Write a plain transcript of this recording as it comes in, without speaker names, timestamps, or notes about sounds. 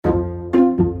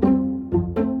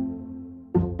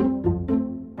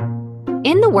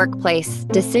In the workplace,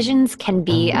 decisions can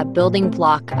be a building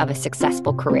block of a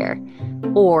successful career,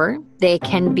 or they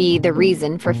can be the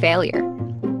reason for failure.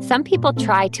 Some people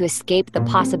try to escape the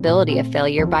possibility of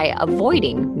failure by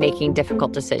avoiding making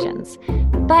difficult decisions,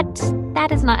 but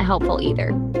that is not helpful either.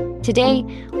 Today,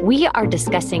 we are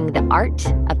discussing the art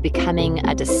of becoming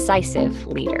a decisive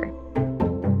leader.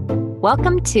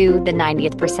 Welcome to The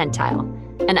 90th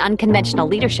Percentile, an unconventional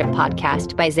leadership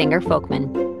podcast by Zinger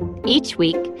Folkman. Each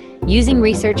week, using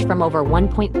research from over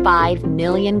 1.5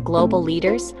 million global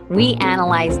leaders, we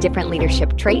analyze different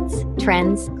leadership traits,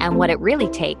 trends, and what it really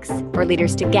takes for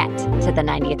leaders to get to the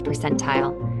 90th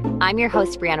percentile. I'm your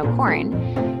host, Brianna Corin,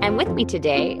 and with me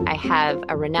today, I have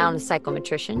a renowned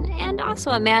psychometrician and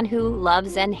also a man who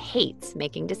loves and hates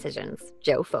making decisions,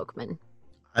 Joe Folkman.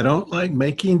 I don't like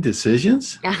making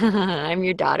decisions? I'm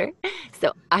your daughter,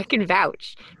 so I can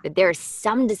vouch that there are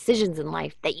some decisions in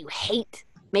life that you hate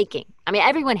making. I mean,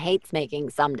 everyone hates making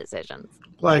some decisions.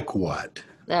 Like what?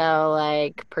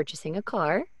 Like purchasing a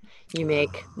car. You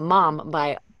make mom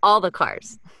buy all the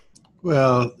cars.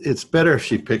 Well, it's better if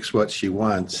she picks what she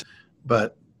wants,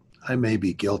 but I may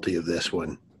be guilty of this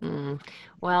one.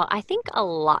 Well, I think a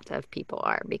lot of people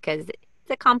are because it's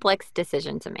a complex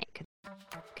decision to make.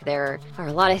 There are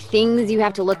a lot of things you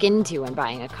have to look into when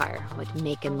buying a car. What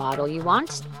make and model you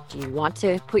want? Do you want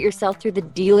to put yourself through the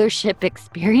dealership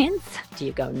experience? Do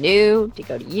you go new? Do you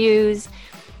go to used?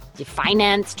 Do you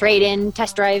finance, trade-in,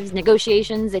 test drives,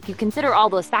 negotiations? If you consider all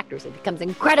those factors, it becomes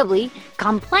incredibly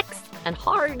complex and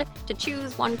hard to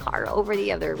choose one car over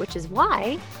the other, which is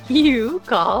why you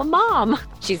call mom.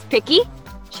 She's picky,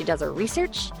 she does her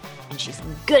research, and she's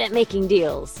good at making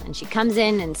deals, and she comes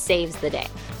in and saves the day.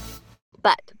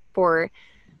 But for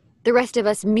the rest of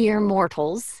us mere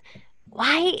mortals,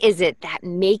 why is it that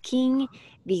making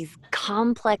these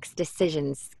complex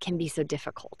decisions can be so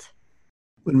difficult?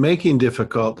 When making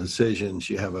difficult decisions,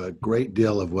 you have a great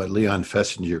deal of what Leon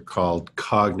Festinger called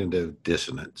cognitive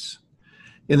dissonance.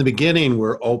 In the beginning,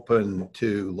 we're open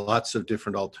to lots of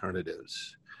different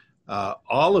alternatives,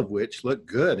 all of which look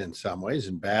good in some ways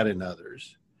and bad in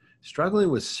others. Struggling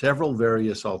with several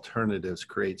various alternatives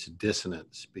creates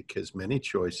dissonance because many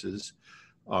choices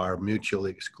are mutually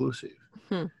exclusive.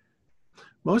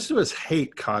 Most of us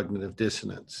hate cognitive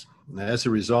dissonance. And as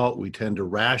a result, we tend to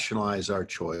rationalize our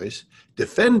choice,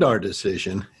 defend our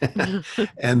decision,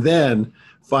 and then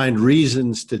find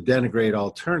reasons to denigrate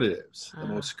alternatives. The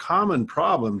most common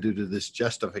problem due to this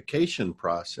justification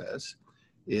process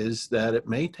is that it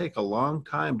may take a long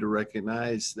time to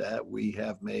recognize that we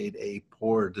have made a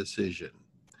poor decision.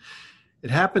 It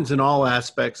happens in all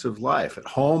aspects of life, at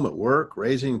home, at work,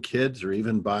 raising kids, or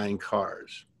even buying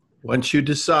cars. Once you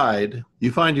decide,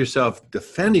 you find yourself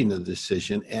defending the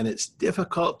decision, and it's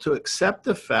difficult to accept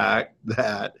the fact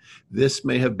that this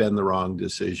may have been the wrong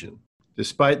decision.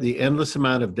 Despite the endless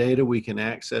amount of data we can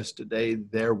access today,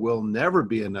 there will never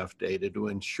be enough data to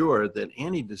ensure that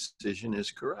any decision is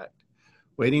correct.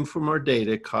 Waiting for more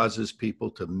data causes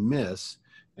people to miss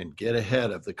and get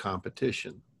ahead of the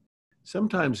competition.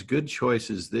 Sometimes good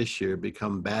choices this year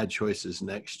become bad choices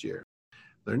next year.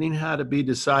 Learning how to be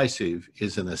decisive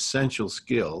is an essential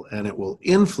skill, and it will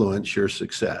influence your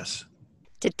success.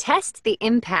 To test the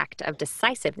impact of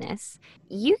decisiveness,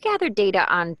 you gathered data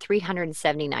on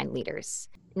 379 leaders.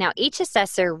 Now, each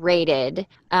assessor rated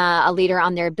a leader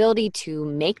on their ability to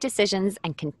make decisions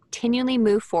and continually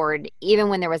move forward even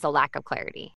when there was a lack of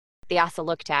clarity. They also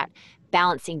looked at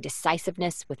balancing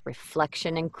decisiveness with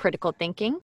reflection and critical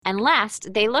thinking. And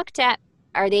last, they looked at,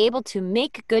 are they able to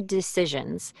make good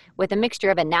decisions with a mixture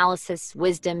of analysis,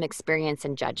 wisdom, experience,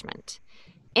 and judgment?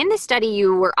 In this study,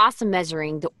 you were also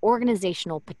measuring the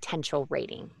organizational potential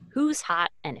rating. Who's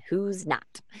hot and who's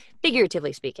not,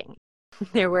 figuratively speaking.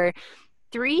 There were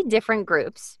 3 different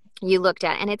groups you looked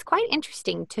at, and it's quite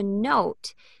interesting to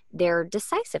note their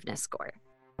decisiveness score.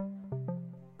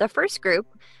 The first group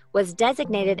was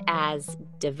designated as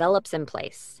develops in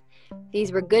place.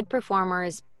 These were good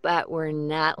performers, but were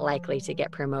not likely to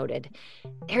get promoted.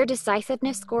 Their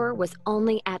decisiveness score was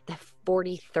only at the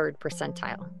 43rd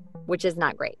percentile, which is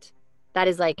not great. That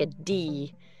is like a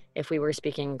D if we were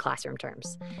speaking in classroom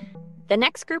terms. The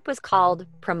next group was called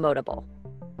promotable.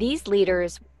 These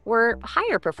leaders were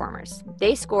higher performers.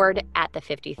 They scored at the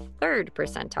 53rd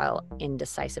percentile in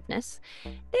decisiveness.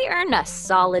 They earned a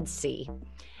solid C.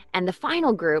 And the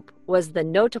final group was the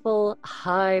notable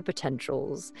high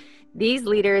potentials. These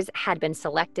leaders had been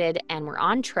selected and were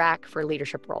on track for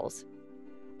leadership roles.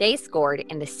 They scored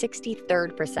in the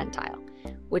 63rd percentile,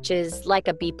 which is like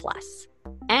a B+.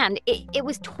 And it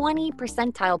was 20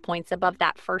 percentile points above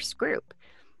that first group.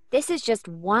 This is just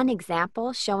one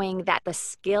example showing that the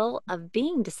skill of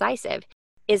being decisive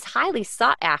is highly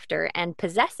sought after, and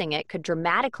possessing it could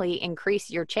dramatically increase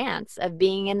your chance of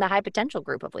being in the high potential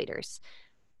group of leaders.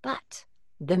 But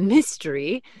the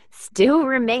mystery still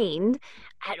remained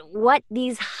at what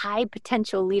these high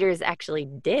potential leaders actually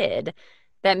did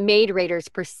that made raters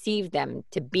perceive them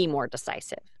to be more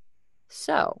decisive.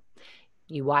 So,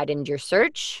 you widened your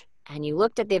search and you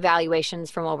looked at the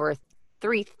evaluations from over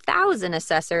 3,000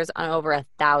 assessors on over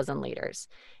 1,000 leaders.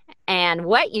 And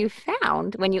what you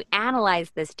found when you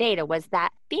analyzed this data was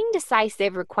that being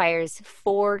decisive requires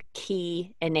four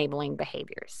key enabling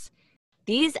behaviors.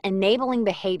 These enabling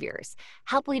behaviors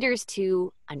help leaders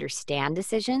to understand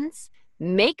decisions,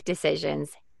 make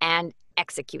decisions, and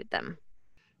execute them.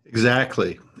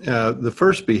 Exactly. The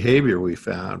first behavior we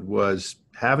found was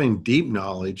having deep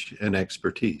knowledge and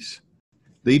expertise.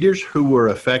 Leaders who were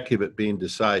effective at being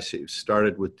decisive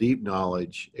started with deep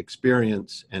knowledge,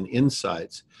 experience, and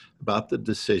insights about the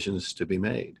decisions to be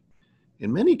made.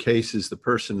 In many cases, the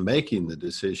person making the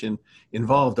decision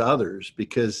involved others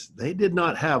because they did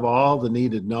not have all the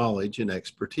needed knowledge and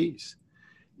expertise.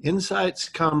 Insights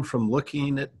come from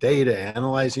looking at data,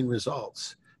 analyzing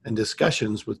results, and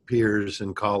discussions with peers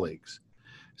and colleagues.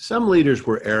 Some leaders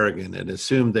were arrogant and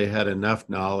assumed they had enough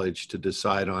knowledge to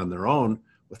decide on their own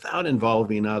without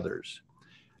involving others.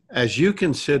 As you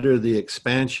consider the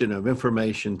expansion of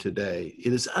information today,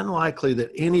 it is unlikely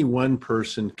that any one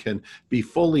person can be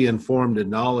fully informed and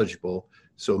knowledgeable,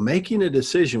 so making a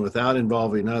decision without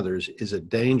involving others is a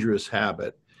dangerous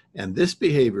habit, and this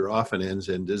behavior often ends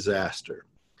in disaster.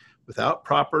 Without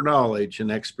proper knowledge and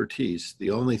expertise, the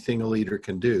only thing a leader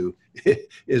can do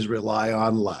is rely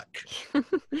on luck.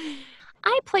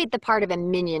 I played the part of a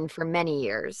minion for many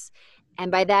years.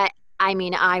 And by that, I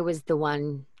mean I was the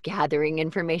one gathering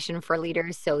information for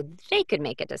leaders so they could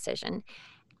make a decision.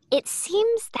 It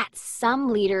seems that some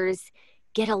leaders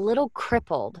get a little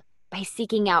crippled by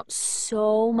seeking out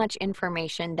so much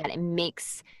information that it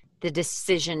makes the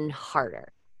decision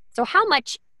harder. So, how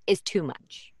much is too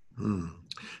much? Hmm.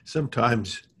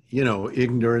 Sometimes,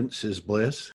 ignorance is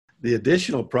bliss. The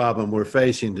additional problem we're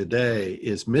facing today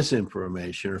is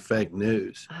misinformation or fake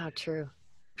news. Oh, true.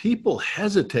 People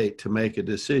hesitate to make a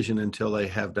decision until they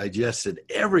have digested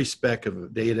every speck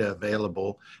of data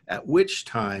available, at which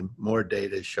time more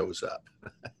data shows up.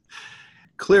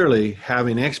 Clearly,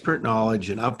 having expert knowledge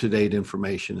and up-to-date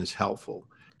information is helpful,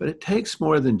 but it takes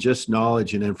more than just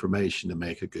knowledge and information to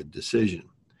make a good decision.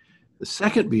 The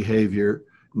second behavior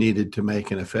needed to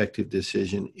make an effective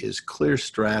decision is clear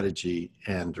strategy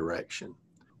and direction.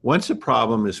 Once a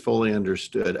problem is fully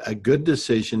understood, a good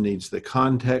decision needs the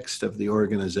context of the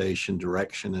organization,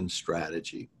 direction, and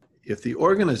strategy. If the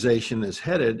organization is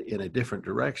headed in a different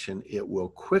direction, it will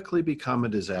quickly become a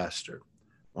disaster.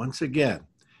 Once again,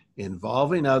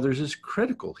 involving others is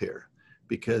critical here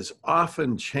because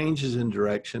often changes in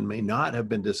direction may not have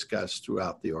been discussed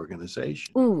throughout the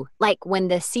organization. Ooh, like when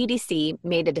the CDC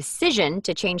made a decision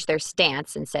to change their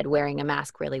stance and said wearing a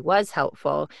mask really was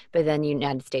helpful, but then the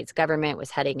United States government was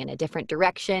heading in a different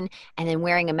direction, and then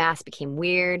wearing a mask became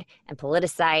weird and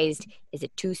politicized. Is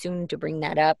it too soon to bring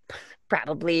that up?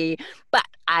 Probably. But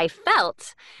I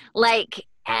felt like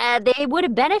they would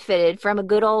have benefited from a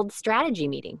good old strategy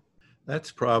meeting.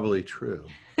 That's probably true.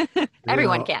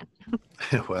 Everyone can.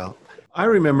 Well, I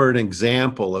remember an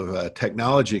example of a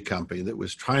technology company that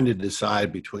was trying to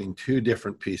decide between two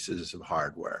different pieces of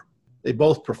hardware. They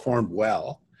both performed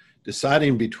well.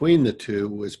 Deciding between the two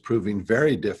was proving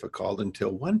very difficult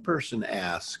until one person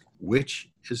asked,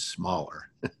 which is smaller?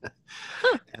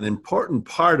 An important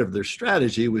part of their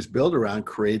strategy was built around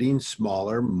creating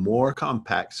smaller, more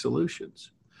compact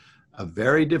solutions. A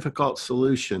very difficult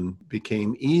solution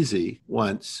became easy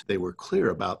once they were clear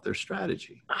about their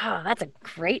strategy. Oh, that's a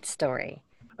great story.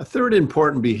 A third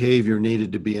important behavior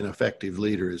needed to be an effective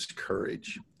leader is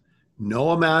courage. No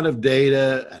amount of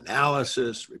data,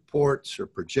 analysis, reports, or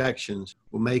projections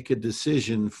will make a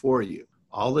decision for you.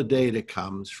 All the data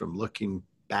comes from looking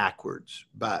backwards,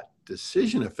 but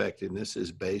decision effectiveness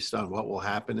is based on what will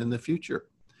happen in the future.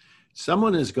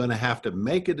 Someone is going to have to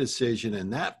make a decision,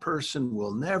 and that person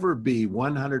will never be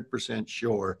 100%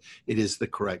 sure it is the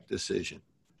correct decision.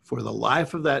 For the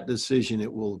life of that decision,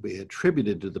 it will be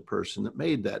attributed to the person that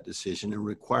made that decision and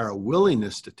require a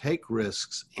willingness to take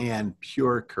risks and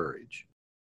pure courage.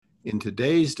 In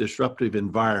today's disruptive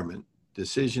environment,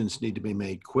 decisions need to be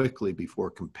made quickly before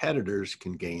competitors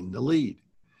can gain the lead.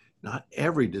 Not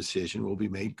every decision will be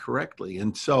made correctly.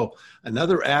 And so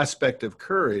another aspect of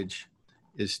courage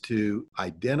is to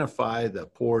identify the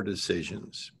poor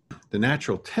decisions. The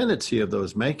natural tendency of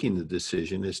those making the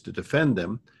decision is to defend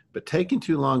them, But taking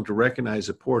too long to recognize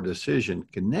a poor decision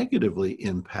can negatively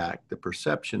impact the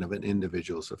perception of an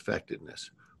individual's effectiveness.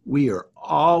 We are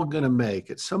all going to make,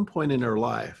 at some point in our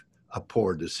life, a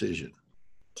poor decision.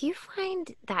 Do you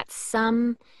find that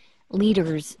some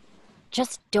leaders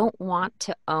just don't want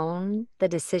to own the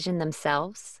decision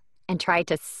themselves and try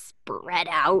to spread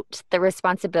out the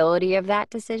responsibility of that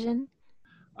decision?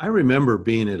 I remember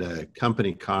being at a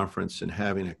company conference and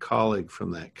having a colleague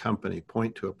from that company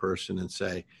point to a person and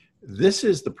say, "This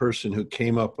is the person who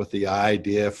came up with the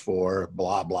idea for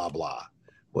blah, blah, blah."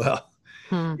 Well,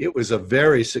 it was a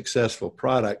very successful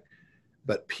product,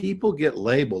 but people get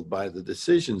labeled by the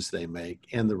decisions they make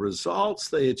and the results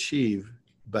they achieve.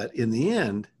 But in the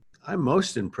end, I'm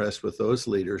most impressed with those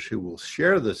leaders who will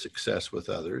share the success with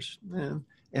others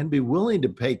and be willing to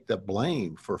take the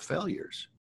blame for failures.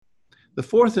 The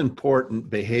fourth important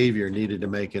behavior needed to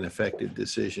make an effective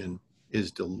decision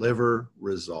is deliver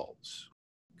results.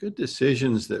 Good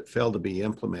decisions that fail to be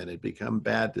implemented become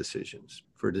bad decisions.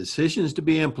 For decisions to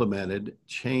be implemented,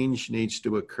 change needs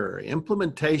to occur.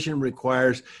 Implementation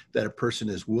requires that a person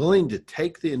is willing to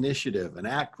take the initiative and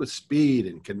act with speed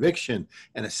and conviction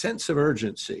and a sense of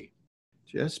urgency.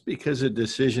 Just because a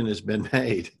decision has been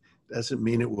made doesn't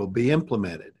mean it will be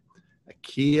implemented. A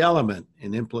key element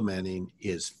in implementing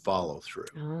is follow through.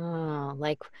 Oh,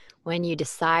 like when you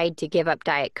decide to give up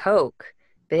Diet Coke,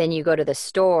 but then you go to the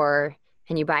store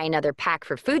and you buy another pack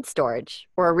for food storage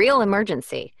or a real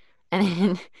emergency.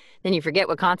 And then you forget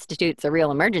what constitutes a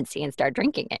real emergency and start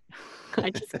drinking it. I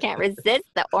just can't resist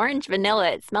the orange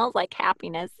vanilla. It smells like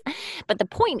happiness. But the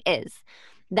point is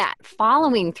that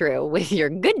following through with your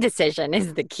good decision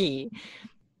is the key.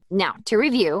 Now, to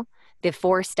review the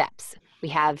 4 steps. We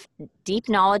have deep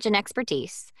knowledge and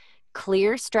expertise,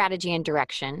 clear strategy and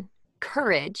direction,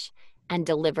 courage, and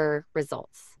deliver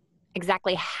results.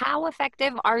 Exactly how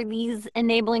effective are these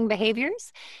enabling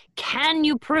behaviors? Can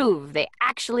you prove they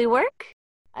actually work?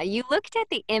 You looked at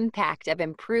the impact of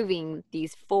improving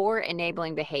these 4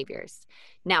 enabling behaviors.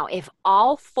 Now, if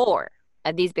all 4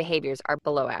 of these behaviors are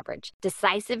below average,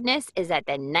 decisiveness is at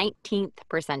the 19th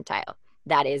percentile.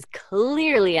 That is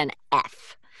clearly an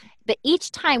F. But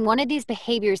each time one of these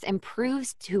behaviors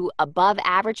improves to above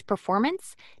average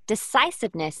performance,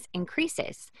 decisiveness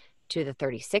increases to the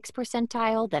 36th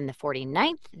percentile, then the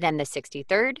 49th, then the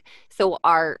 63rd. So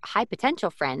our high potential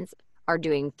friends are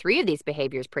doing 3 of these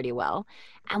behaviors pretty well.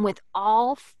 And with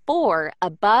all 4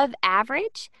 above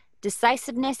average,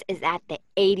 decisiveness is at the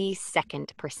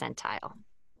 82nd percentile.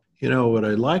 You know, what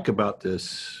I like about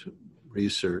this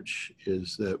research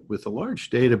is that with a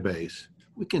large database,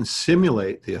 we can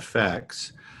simulate the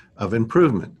effects of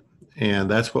improvement.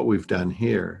 And that's what we've done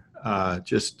here.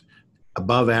 Just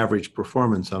above average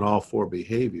performance on all 4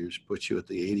 behaviors puts you at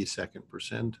the 82nd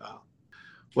percentile.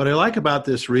 What I like about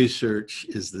this research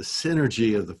is the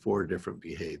synergy of the 4 different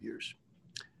behaviors.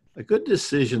 A good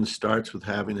decision starts with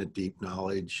having a deep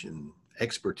knowledge and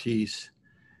expertise,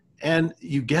 and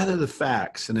you gather the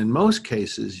facts. And in most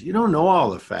cases, you don't know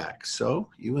all the facts, so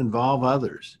you involve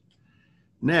others.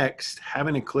 Next,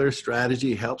 having a clear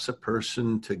strategy helps a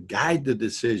person to guide the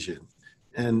decision.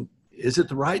 And is it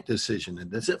the right decision? And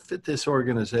does it fit this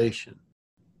organization?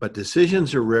 But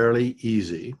decisions are rarely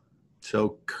easy,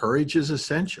 so courage is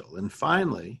essential. And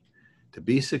finally, to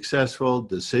be successful,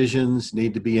 decisions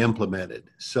need to be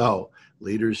implemented. So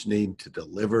leaders need to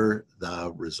deliver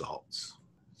the results.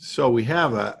 So we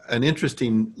have an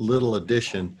interesting little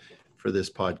addition for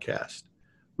this podcast.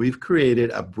 We've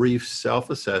created a brief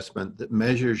self-assessment that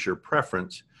measures your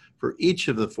preference for each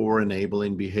of the 4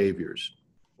 enabling behaviors.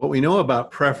 What we know about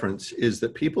preference is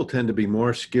that people tend to be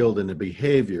more skilled in a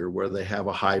behavior where they have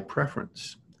a high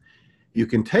preference. You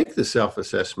can take the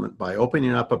self-assessment by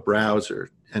opening up a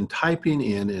browser and typing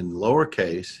in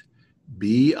lowercase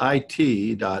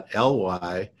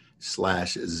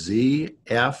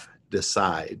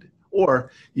bit.ly/ZF-decide,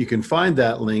 or you can find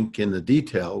that link in the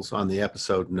details on the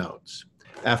episode notes.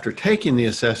 After taking the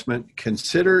assessment,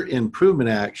 consider improvement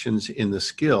actions in the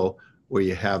skill where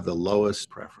you have the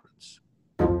lowest preference.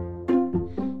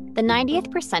 The 90th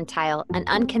Percentile, an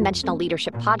unconventional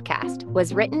leadership podcast,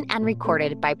 was written and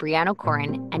recorded by Brianna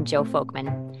Corin and Joe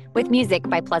Folkman, with music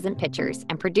by Pleasant Pictures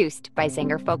and produced by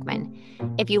Zenger Folkman.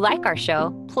 If you like our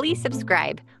show, please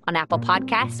subscribe on Apple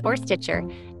Podcasts or Stitcher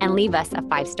and leave us a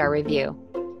 5-star review.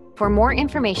 For more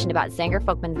information about Zenger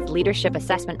Folkman's leadership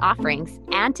assessment offerings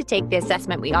and to take the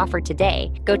assessment we offer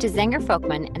today, go to Zenger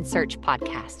Folkman and search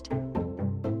podcast.